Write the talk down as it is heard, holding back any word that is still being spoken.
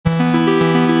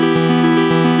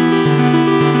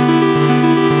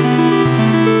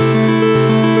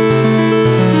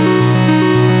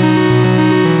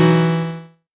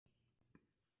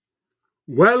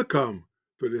Welcome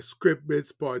to the Script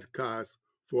Bits podcast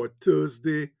for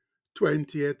Thursday,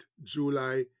 20th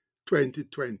July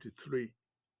 2023.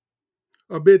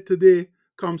 A bit today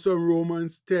comes from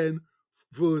Romans 10,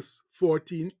 verse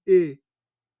 14a,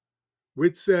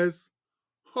 which says,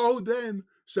 "How then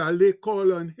shall they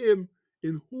call on him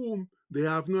in whom they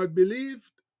have not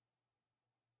believed?"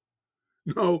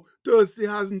 Now, Thursday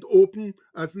hasn't opened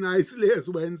as nicely as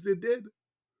Wednesday did.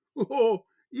 Oh,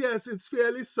 yes, it's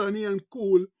fairly sunny and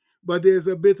cool, but there's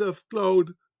a bit of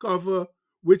cloud cover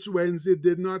which Wednesday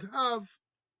did not have,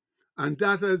 and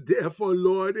that has therefore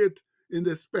lowered it in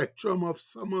the spectrum of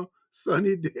summer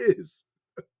sunny days.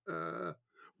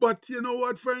 But you know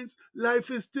what, friends? Life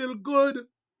is still good.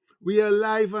 We are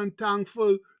alive and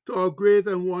thankful to our great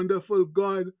and wonderful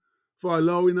God for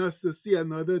allowing us to see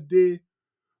another day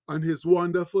on his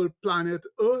wonderful planet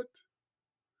Earth.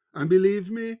 And believe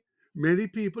me, many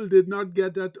people did not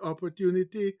get that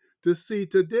opportunity to see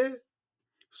today.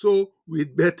 So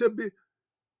we'd better be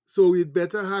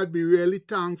really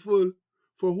thankful,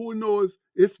 for who knows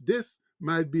if this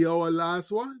might be our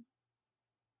last one.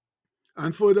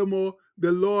 And furthermore,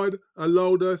 the Lord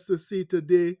allowed us to see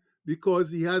today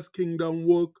because he has kingdom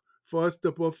work for us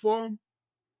to perform.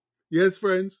 Yes,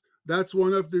 friends, that's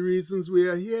one of the reasons we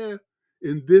are here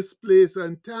in this place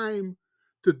and time,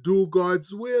 to do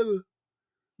God's will.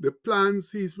 The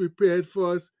plans he's prepared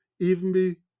for us even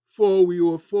before we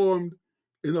were formed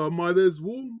in our mother's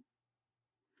womb.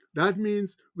 That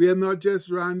means we are not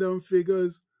just random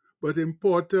figures, but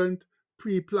important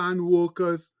pre-planned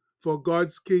workers for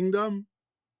God's kingdom,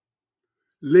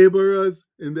 laborers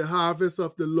in the harvest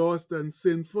of the lost and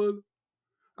sinful,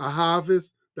 a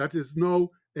harvest that is now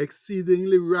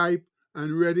exceedingly ripe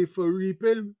and ready for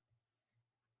reaping.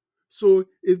 So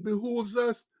it behooves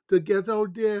us to get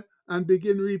out there and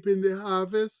begin reaping the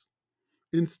harvest,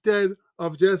 instead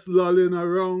of just lolling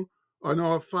around on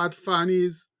our fat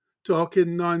fannies,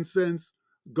 talking nonsense,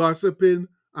 gossiping,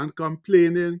 and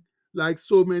complaining like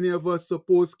so many of us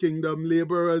supposed kingdom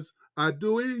laborers are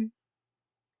doing.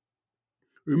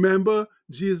 Remember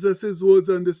Jesus' words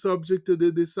on the subject to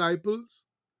the disciples?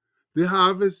 The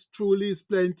harvest truly is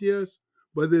plenteous,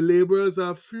 but the laborers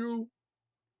are few.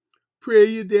 Pray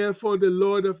ye therefore the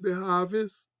Lord of the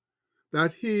harvest,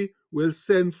 that he will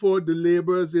send forth the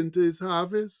laborers into his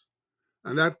harvest.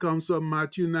 And that comes from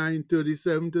Matthew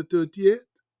 9:37 to 38.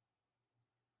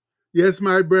 Yes,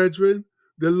 my brethren,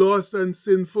 the lost and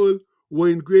sinful were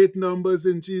in great numbers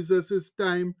in Jesus'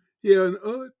 time here on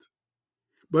earth.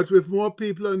 But with more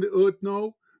people on the earth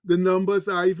now, the numbers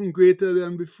are even greater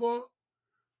than before,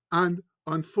 and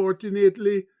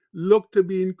unfortunately look to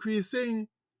be increasing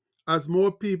as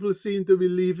more people seem to be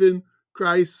leaving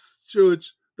Christ's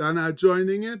church than are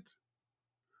joining it.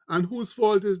 And whose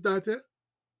fault is that?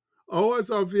 Ours,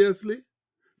 obviously,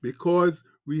 because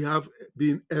we have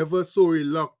been ever so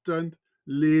reluctant,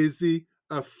 lazy,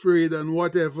 afraid, and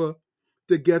whatever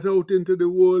to get out into the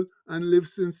world and live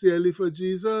sincerely for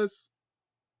Jesus.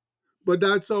 But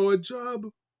that's our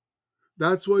job.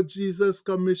 That's what Jesus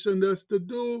commissioned us to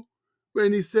do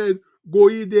when he said, "Go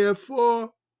ye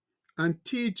therefore and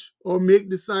teach or make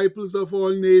disciples of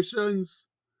all nations,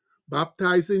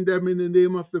 baptizing them in the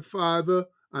name of the Father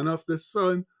and of the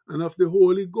Son and of the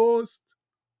Holy Ghost,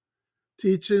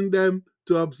 teaching them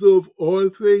to observe all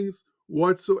things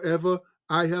whatsoever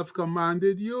I have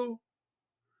commanded you.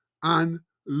 And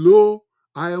lo,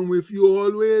 I am with you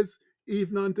always,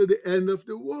 even unto the end of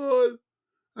the world."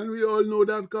 And we all know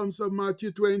that comes from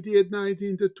Matthew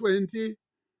 28:19 to 20.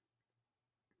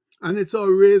 And it's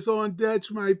our raison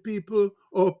d'etre, my people,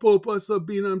 our purpose of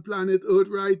being on planet Earth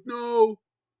right now.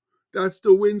 That's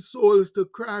to win souls to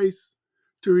Christ,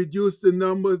 to reduce the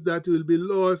numbers that will be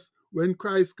lost when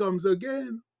Christ comes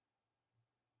again.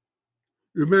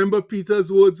 Remember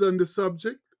Peter's words on the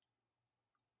subject?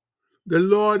 The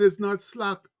Lord is not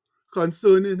slack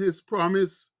concerning his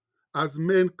promise, as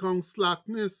men count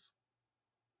slackness,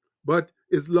 but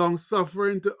is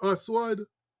long-suffering to usward,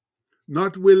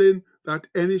 not willing that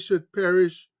any should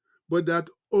perish, but that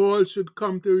all should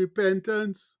come to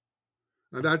repentance.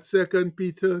 And that's 2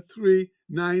 Peter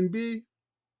 3:9b.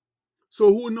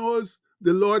 So who knows,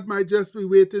 the Lord might just be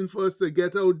waiting for us to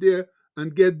get out there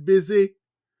and get busy,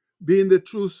 being the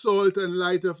true salt and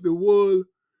light of the world,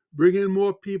 bringing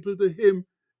more people to him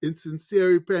in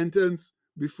sincere repentance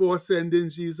before sending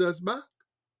Jesus back.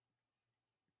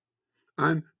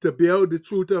 And to bear out the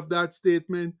truth of that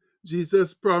statement,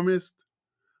 Jesus promised,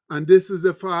 "And this is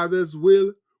the Father's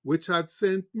will which had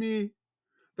sent me,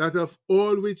 that of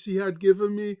all which he had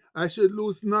given me, I should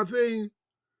lose nothing,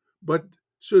 but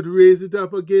should raise it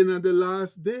up again on the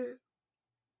last day."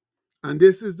 And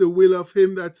this is the will of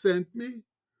him that sent me,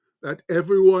 that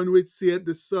everyone which seeth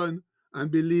the Son and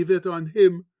believeth on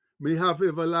him may have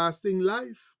everlasting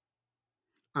life.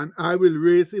 And I will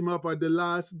raise him up at the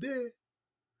last day.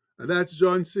 And that's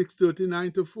John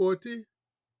 6:39 to 40.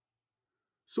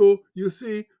 So you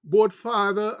see, both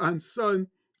Father and Son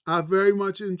are very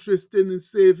much interested in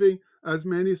saving as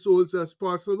many souls as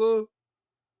possible,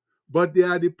 but they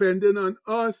are dependent on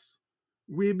us,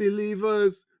 we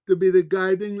believers, to be the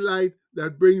guiding light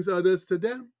that brings others to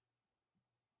them.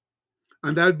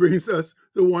 And that brings us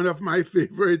to one of my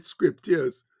favorite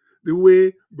scriptures, the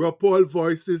way Brother Paul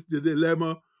voices the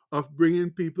dilemma of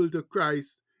bringing people to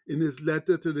Christ in his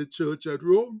letter to the church at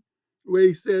Rome, where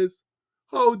he says,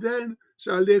 "How then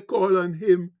shall they call on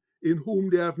him in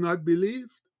whom they have not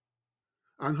believed?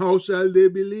 And how shall they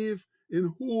believe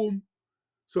in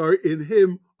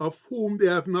him of whom they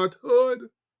have not heard?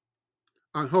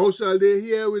 And how shall they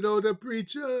hear without a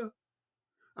preacher?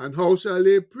 And how shall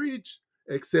they preach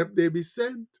except they be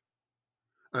sent?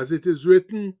 As it is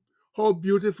written, how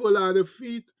beautiful are the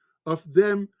feet of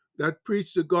them that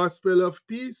preach the gospel of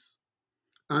peace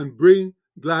and bring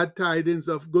glad tidings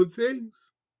of good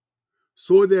things.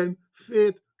 So then,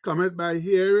 faith cometh by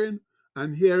hearing,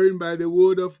 and hearing by the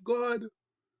word of God."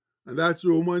 And that's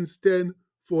Romans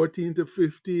 10:14 to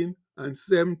 15 and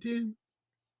 17.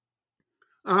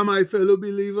 My fellow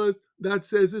believers, that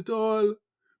says it all.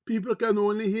 People can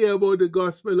only hear about the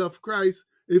gospel of Christ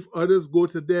if others go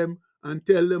to them and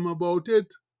tell them about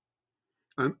it.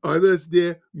 And others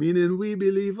there, meaning we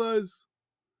believers,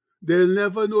 they'll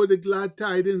never know the glad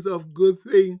tidings of good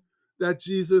thing that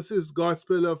Jesus'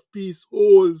 gospel of peace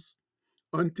holds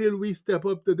until we step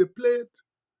up to the plate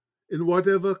in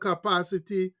whatever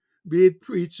capacity, be it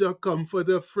preacher,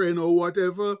 comforter, friend, or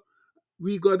whatever.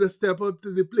 We got to step up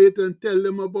to the plate and tell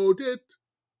them about it.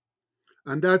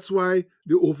 And that's why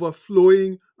the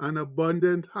overflowing and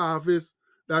abundant harvest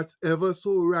that's ever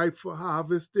so ripe for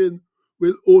harvesting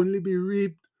will only be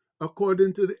reaped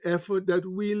according to the effort that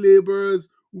we laborers,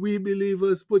 we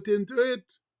believers put into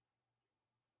it.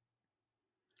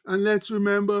 And let's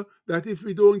remember that if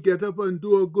we don't get up and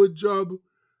do a good job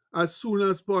as soon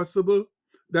as possible,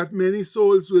 that many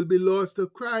souls will be lost to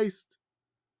Christ.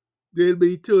 They'll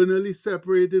be eternally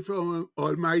separated from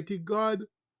Almighty God,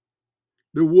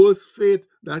 the worst fate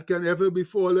that can ever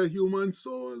befall a human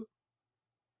soul.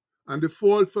 And the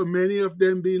fault for many of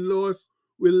them being lost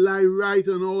will lie right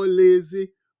on our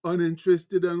lazy,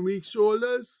 uninterested, and weak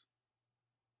shoulders.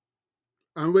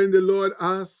 And when the Lord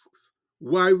asks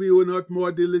why we were not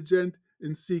more diligent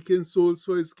in seeking souls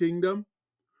for his kingdom,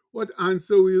 what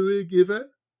answer will we give her?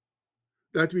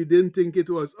 That we didn't think it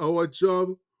was our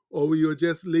job, or we were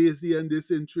just lazy and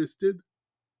disinterested?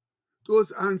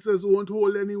 Those answers won't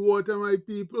hold any water, my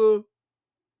people.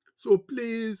 So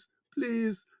please,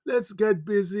 please, let's get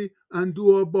busy and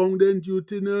do our bounden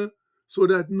duty now, so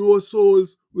that no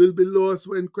souls will be lost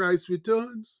when Christ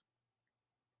returns.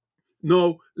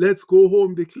 Now, let's go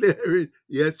home declaring,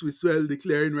 yes, we swell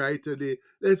declaring right today.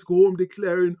 Let's go home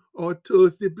declaring our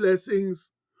Thursday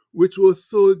blessings, which was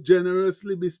so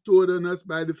generously bestowed on us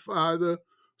by the Father,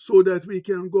 so that we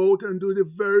can go out and do the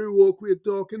very work we're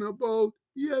talking about.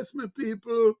 Yes, my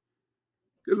people,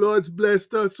 the Lord's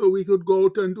blessed us so we could go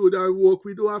out and do that work.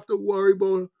 We don't have to worry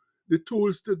about the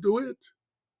tools to do it.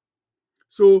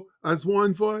 So, as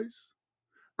one voice,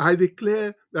 I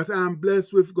declare that I am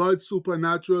blessed with God's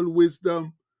supernatural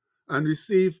wisdom and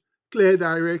receive clear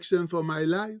direction for my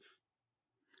life.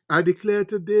 I declare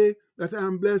today that I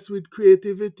am blessed with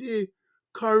creativity,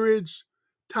 courage,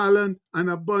 talent, and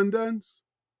abundance.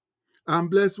 I am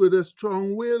blessed with a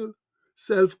strong will,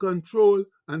 self-control,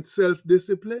 and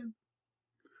self-discipline.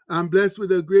 I am blessed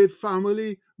with a great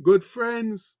family, good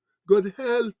friends, good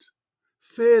health,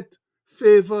 faith,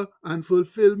 favor, and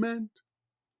fulfillment.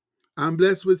 I'm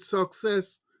blessed with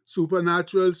success,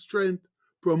 supernatural strength,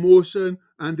 promotion,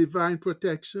 and divine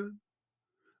protection.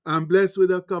 I'm blessed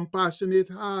with a compassionate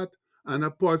heart and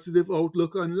a positive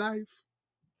outlook on life.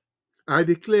 I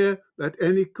declare that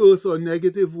any curse or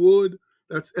negative word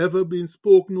that's ever been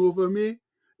spoken over me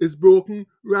is broken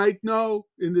right now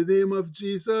in the name of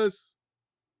Jesus.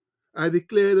 I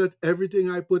declare that everything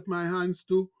I put my hands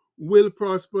to will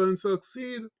prosper and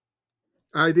succeed.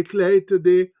 I declare it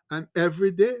today and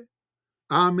every day.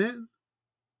 Amen.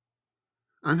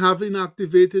 And having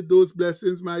activated those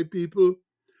blessings, my people,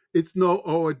 it's now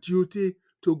our duty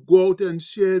to go out and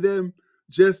share them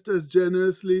just as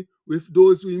generously with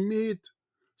those we meet,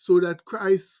 so that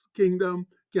Christ's kingdom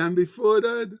can be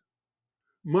furthered.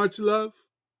 Much love.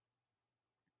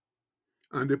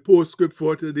 And the postscript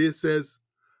for today says,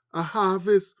 a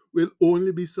harvest will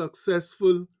only be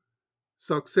successful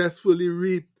successfully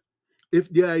reaped if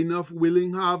there are enough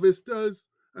willing harvesters.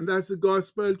 And that's the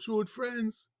gospel truth,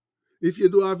 friends. If you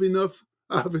don't have enough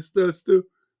harvesters to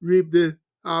reap the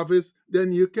harvest,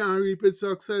 then you can't reap it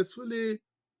successfully.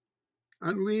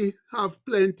 And we have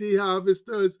plenty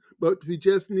harvesters, but we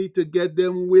just need to get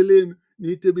them willing,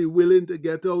 need to be willing to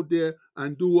get out there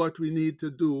and do what we need to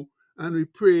do. And we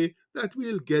pray that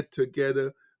we'll get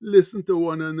together, listen to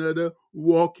one another,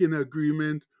 walk in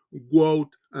agreement, go out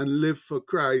and live for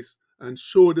Christ and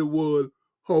show the world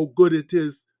how good it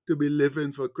is to be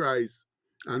living for Christ.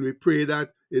 And we pray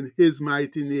that in His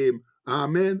mighty name.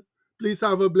 Amen. Please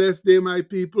have a blessed day, my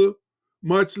people.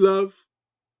 Much love.